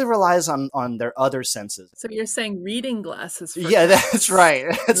 it really relies on their other senses. So you're saying reading glasses. Yeah, that's right.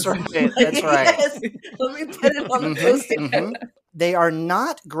 That's right. That's right. Yes. Let me put it on the poster. They are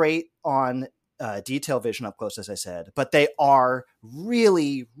not great on detail vision up close, as I said, but they are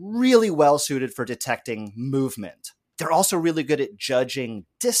really, really well suited for detecting movement. They're also really good at judging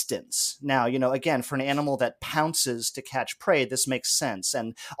distance. Now, again, for an animal that pounces to catch prey, this makes sense.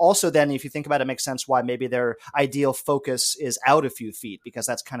 And also then, if you think about it, it makes sense why maybe their ideal focus is out a few feet, because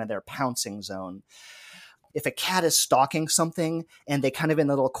that's kind of their pouncing zone. If a cat is stalking something and they kind of in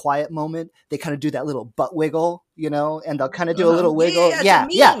a little quiet moment, they kind of do that little butt wiggle, and they'll kind of do a little wiggle. Yeah.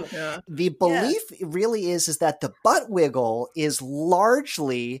 The belief really is that the butt wiggle is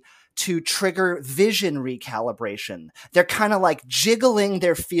largely to trigger vision recalibration. They're kind of like jiggling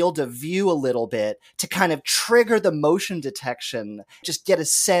their field of view a little bit to kind of trigger the motion detection, just get a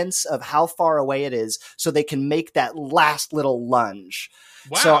sense of how far away it is so they can make that last little lunge.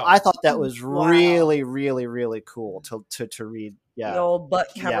 Wow. So I thought that was really, really, really cool to read. Yeah. The old butt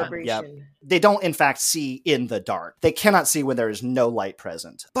calibration. Yeah. They don't, in fact, see in the dark. They cannot see when there is no light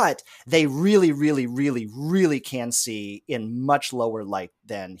present. But they really, really, really, really can see in much lower light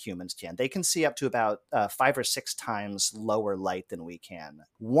than humans can. They can see up to about 5 or 6 times lower light than we can.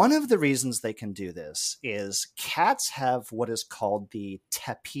 One of the reasons they can do this is cats have what is called the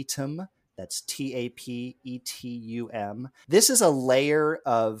tapetum. That's tapetum. This is a layer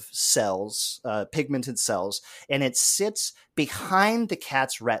of cells, pigmented cells, and it sits behind the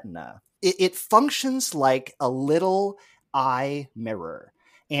cat's retina. It functions like a little eye mirror.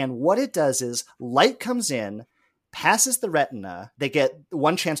 And what it does is light comes in, passes the retina. They get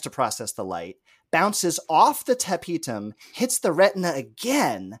one chance to process the light, bounces off the tapetum, hits the retina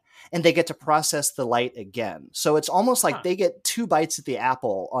again, and they get to process the light again. So it's almost like they get 2 bites at the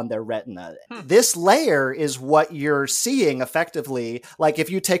apple on their retina. This layer is what you're seeing effectively. Like if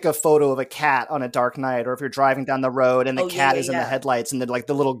you take a photo of a cat on a dark night, or if you're driving down the road and the cat is in the headlights and then like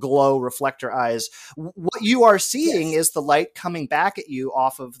the little glow reflector eyes, what you are seeing is the light coming back at you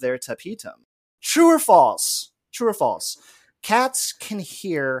off of their tapetum. True or false? True or false? Cats can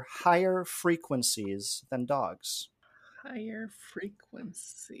hear higher frequencies than dogs. Higher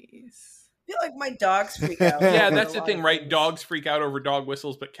frequencies. I feel like my dogs freak out. Yeah, that's the thing, right? Dogs freak out over dog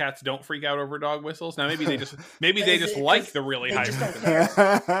whistles, but cats don't freak out over dog whistles. Now maybe they just like the really high frequencies.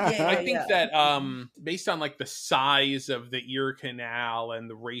 I think that based on like the size of the ear canal and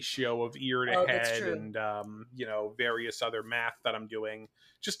the ratio of ear to head and various other math that I'm doing,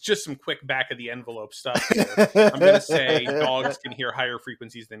 just some quick back of the envelope stuff here. I'm going to say dogs can hear higher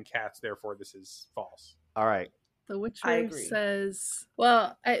frequencies than cats, therefore this is false. All right. The Witcher says,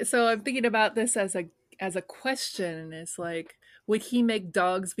 so I'm thinking about this as a question, and it's like, would he make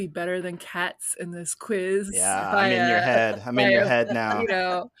dogs be better than cats in this quiz? Yeah, I'm in your head. I'm in your head now.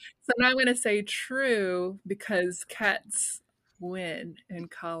 So now I'm going to say true because cats win in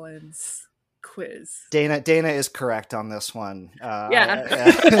Colin's quiz. Dana is correct on this one. Oh,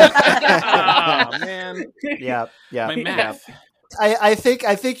 man. Yeah. My math. I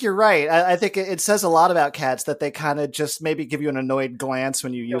think you're right. I think it says a lot about cats that they kind of just maybe give you an annoyed glance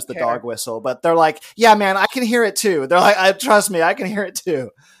when you use the dog whistle, but they're like, yeah, man, I can hear it too. They're like, trust me, I can hear it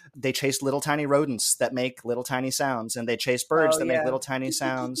too. They chase little tiny rodents that make little tiny sounds, and they chase birds that make little tiny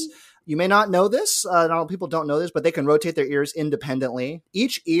sounds. You may not know this. Not a lot of people don't know this, but they can rotate their ears independently.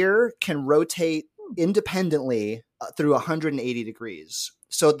 Each ear can rotate independently through 180 degrees.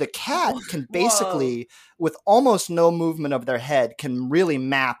 So the cat can basically, with almost no movement of their head, can really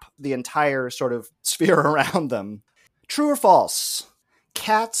map the entire sort of sphere around them. True or false?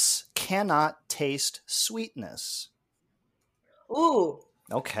 Cats cannot taste sweetness. Ooh.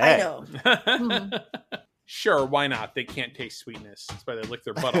 Okay. I know. Sure, why not? They can't taste sweetness. That's why they lick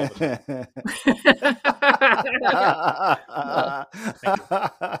their butt all the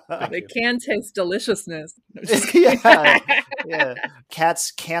time. They can taste deliciousness. Yeah.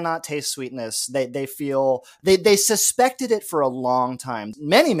 Cats cannot taste sweetness. They feel they suspected it for a long time.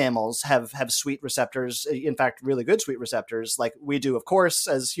 Many mammals have sweet receptors. In fact, really good sweet receptors, like we do, of course,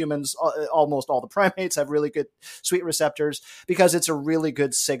 as humans. Almost all the primates have really good sweet receptors because it's a really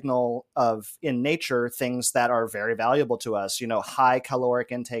good signal of, in nature, things that are very valuable to us. High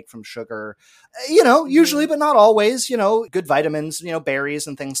caloric intake from sugar. Usually, but not always. Good vitamins. Berries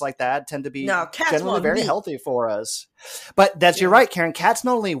and things like that tend to be generally very healthy for us. But you're right, Karen. Cats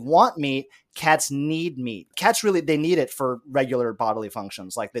not only want meat, Cats need meat. Cats really, they need it for regular bodily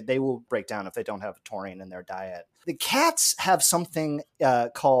functions. Like they will break down if they don't have taurine in their diet. The cats have something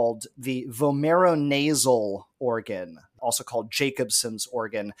called the vomeronasal organ, also called Jacobson's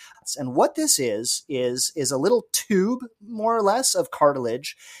organ. And what this is a little tube, more or less, of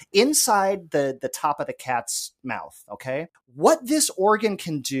cartilage inside the top of the cat's mouth, okay? What this organ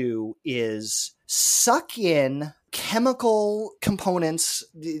can do is suck in chemical components.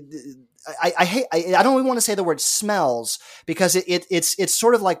 I don't even want to say the word smells, because it's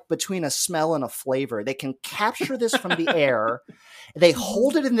sort of like between a smell and a flavor. They can capture this from the air. They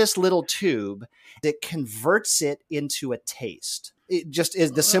hold it in this little tube that converts it into a taste. It just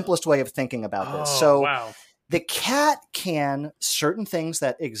is the simplest way of thinking about this. So wow. The cat can, certain things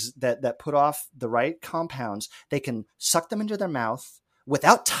that put off the right compounds, they can suck them into their mouth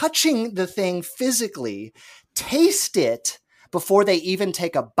without touching the thing physically, taste it before they even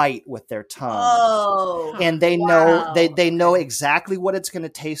take a bite with their tongue. Oh, and they know they know exactly what it's going to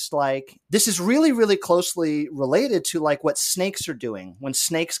taste like. This is really, really closely related to like what snakes are doing. When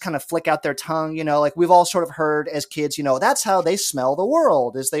snakes kind of flick out their tongue, you know, like we've all sort of heard as kids, you know, that's how they smell the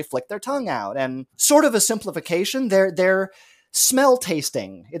world, is they flick their tongue out. And sort of a simplification, they're smell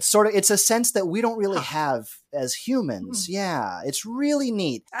tasting. It's a sense that we don't really have as humans. Yeah, it's really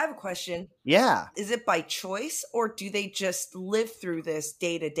neat. I have a question. Yeah. Is it by choice, or do they just live through this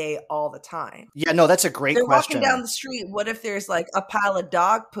day to day all the time? Yeah, no, that's a great They're question. walking down the street. What if there's like a pile of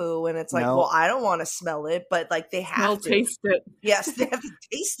dog poo and it's like, No. well, I don't want to smell it, but like they have to taste it. Yes, they have to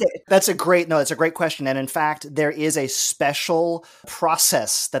taste it. It's a great question. And in fact, there is a special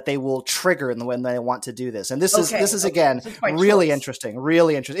process that they will trigger when they want to do this. And this is again, So it's by really choice. interesting,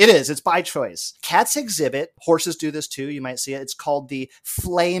 really interesting. It is, it's by choice. Cats exhibit, horses do this too. You might see it. It's called the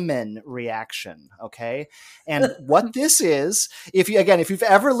Flamen reaction. Okay. And what this is, if you've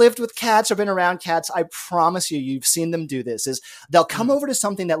ever lived with cats or been around cats, I promise you've seen them do this, is they'll come over to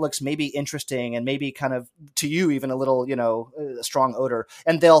something that looks maybe interesting and maybe kind of to you, even a little, a strong odor.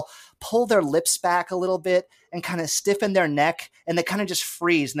 And they'll pull their lips back a little bit and kind of stiffen their neck, and they kind of just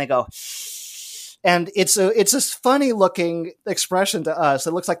freeze and they go, and it's a funny looking expression to us.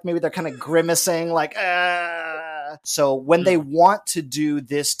 It looks like maybe they're kind of grimacing, like, So when they want to do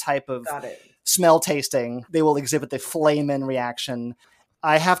this type of smell tasting, they will exhibit the Flamen reaction.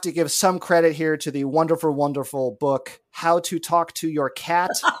 I have to give some credit here to the wonderful, wonderful book, How to Talk to Your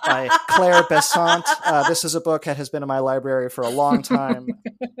Cat by Claire Besant. This is a book that has been in my library for a long time.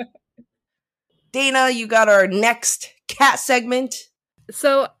 Dana, you got our next cat segment.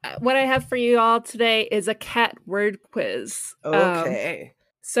 So what I have for you all today is a cat word quiz. Okay.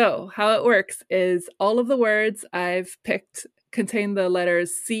 So how it works is all of the words I've picked contain the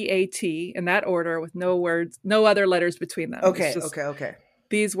letters C-A-T in that order, with no other letters between them. Okay, okay.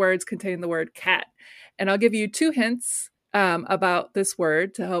 These words contain the word cat. And I'll give you 2 hints about this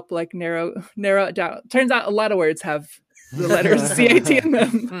word to help like narrow it down. Turns out a lot of words have the letters C-A-T in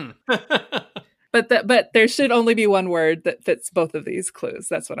them. But there should only be one word that fits both of these clues.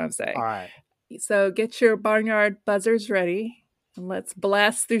 That's what I'm saying. All right. So get your barnyard buzzers ready, and let's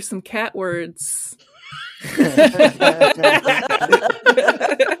blast through some cat words.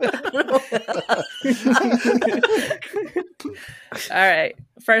 All right.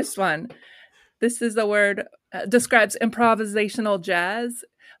 First one. This is a word describes improvisational jazz,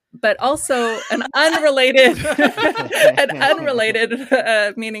 but also an unrelated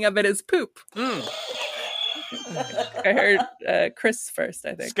meaning of it is poop. I heard Chris first,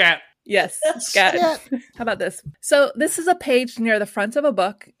 I think. Scat. Yes, scat. How about this? So this is a page near the front of a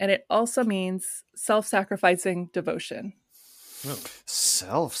book, and it also means self-sacrificing devotion.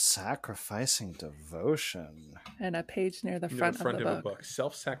 Self-sacrificing devotion. And a page near the front of the book.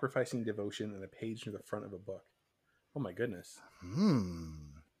 Self-sacrificing devotion and a page near the front of a book. Oh my goodness.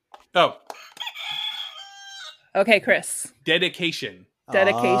 Oh. Okay, Chris. Dedication.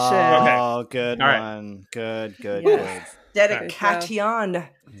 Oh, good All one. Right. Good. Yes. Dedication.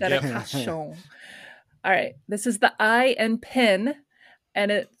 Dedication. All right. This is the I in pin,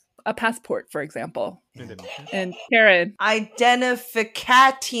 and it's a passport, for example. And Karen.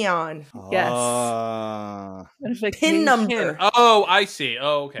 Identification. Yes. Pin number. Oh, I see.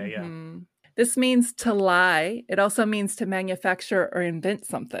 Oh, okay. Yeah. Mm-hmm. This means to lie. It also means to manufacture or invent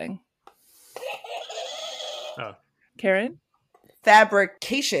something. Oh. Karen?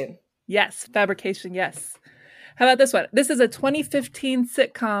 Fabrication. Yes. Fabrication. Yes. How about this one? This is a 2015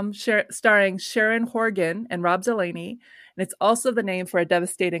 sitcom starring Sharon Horgan and Rob Delaney, and it's also the name for a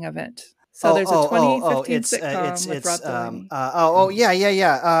devastating event. So there's a 2015 sitcom with Rob Delaney.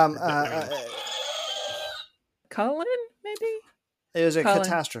 Yeah. Colin, maybe? It was a Colin.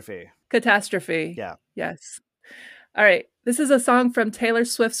 catastrophe. Catastrophe. Yeah. Yes. All right. This is a song from Taylor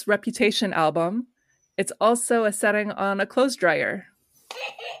Swift's Reputation album. It's also a setting on a clothes dryer.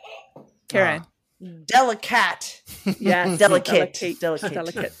 Karen. Delicate. Yes. Delicate.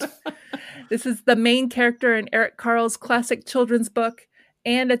 This is the main character in Eric Carle's classic children's book,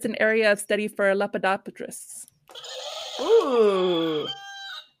 and it's an area of study for lepidopterists. Ooh.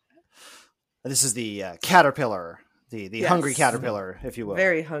 This is the caterpillar, the hungry caterpillar, if you will.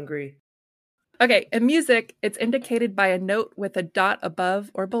 Very hungry. Okay, in music, it's indicated by a note with a dot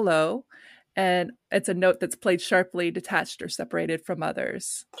above or below, and it's a note that's played sharply, detached, or separated from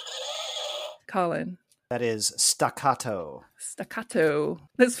others. Colin. That is staccato. Staccato.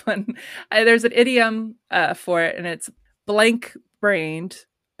 This one, there's an idiom for it, and it's blank-brained,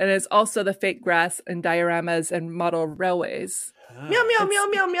 and it's also the fake grass in dioramas and model railways. Meow, meow, meow,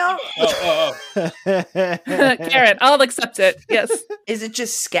 meow, meow. Karen, I'll accept it. Yes. Is it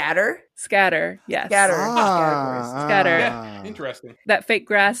just scatter? Scatter, yes. Scatter. Scatter. Yeah, interesting. That fake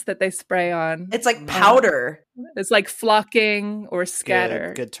grass that they spray on. It's like powder. It's like flocking or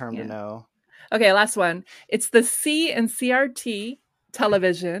scatter. Good term to know. Okay, last one. It's the C in CRT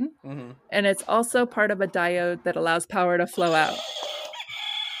television, and it's also part of a diode that allows power to flow out.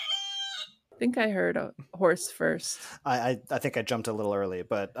 I think I heard a horse first. I think I jumped a little early,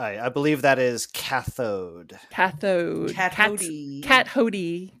 but I believe that is cathode. Cathode. Cathode.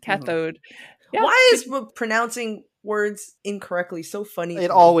 Cathode. Yeah. Why is pronouncing words incorrectly so funny?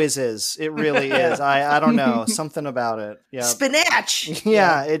 It always is. It really is. I don't know. Something about it. Yeah. Spinach.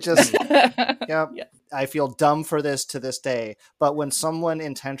 Yeah, it just yeah. I feel dumb for this to this day, but when someone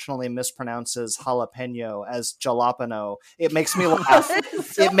intentionally mispronounces jalapeno as jalapeno, it makes me laugh.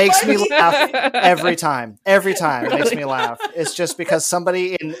 It makes me laugh every time. Every time it makes me laugh. It's just because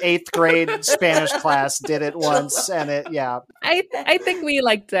somebody in 8th grade Spanish class did it once, and I think we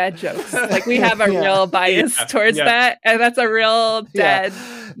like dad jokes. Like we have a real bias towards that, and that's a real dad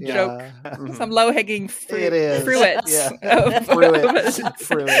joke. Some low-hanging fruit. It is. Fruits.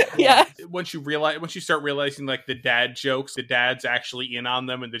 Fruit. Yeah. Once you start realizing like the dad jokes, the dad's actually in on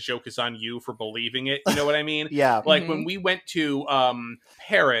them and the joke is on you for believing it. You know what I mean? Yeah. Like when we went to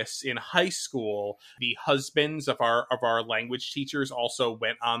Paris in high school, the husbands of our language teachers also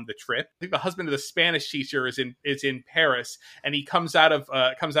went on the trip. I think the husband of the Spanish teacher is in Paris, and he comes out of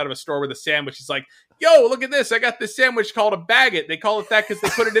a store with a sandwich. He's like, "Yo, look at this! I got this sandwich called a baguette. They call it that because they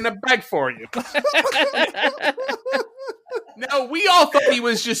put it in a bag for you." No, we all thought he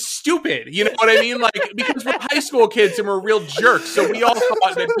was just stupid. You know what I mean? Like, because we're high school kids and we're real jerks. So we all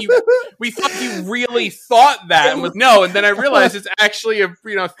thought that we thought he really thought that and was no. And then I realized it's actually a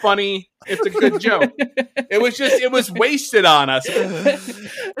funny. It's a good joke. It was wasted on us.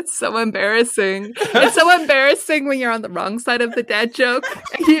 It's so embarrassing. It's so embarrassing when you're on the wrong side of the dad joke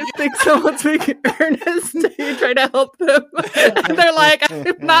and you think someone's being earnest and you try to help them. And they're like,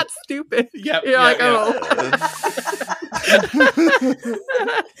 "I'm not stupid." Yep, you're like, "Oh."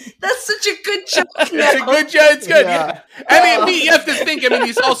 That's such a good joke. It's a good joke. It's good. Yeah. I mean, you have to think. I mean,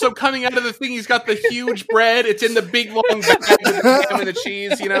 he's also coming out of the thing. He's got the huge bread. It's in the big long bag with the ham and the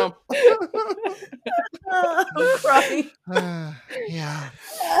cheese. You know. I'm crying. Yeah.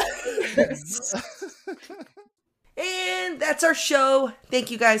 And that's our show.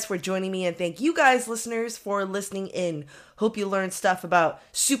 Thank you guys for joining me, and thank you guys, listeners, for listening in. Hope you learned stuff about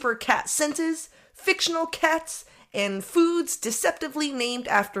super cat senses, fictional cats, and foods deceptively named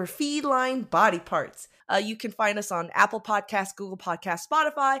after feline body parts. You can find us on Apple Podcasts, Google Podcasts,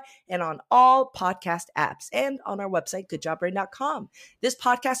 Spotify, and on all podcast apps, and on our website, goodjobbrain.com. This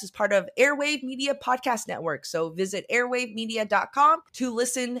podcast is part of Airwave Media Podcast Network, so visit airwavemedia.com to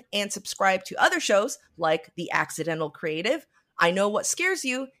listen and subscribe to other shows like The Accidental Creative, I Know What Scares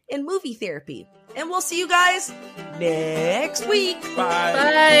You, and Movie Therapy. And we'll see you guys next week.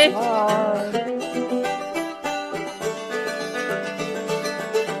 Bye. Bye.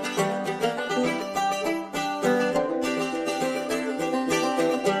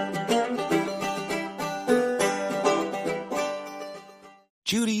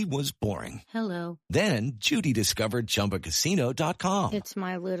 Judy was boring. Hello. Then Judy discovered ChumbaCasino.com. It's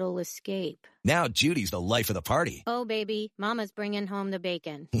my little escape. Now Judy's the life of the party. Oh, baby, mama's bringing home the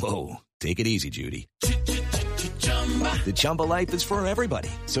bacon. Whoa, take it easy, Judy. The Chumba life is for everybody.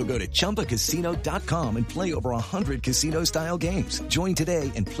 So go to ChumbaCasino.com and play over 100 casino-style games. Join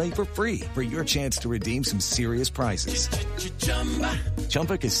today and play for free for your chance to redeem some serious prizes.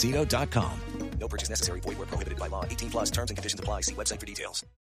 ChumbaCasino.com. No purchase necessary. Void where prohibited by law. 18+ terms and conditions apply. See website for details.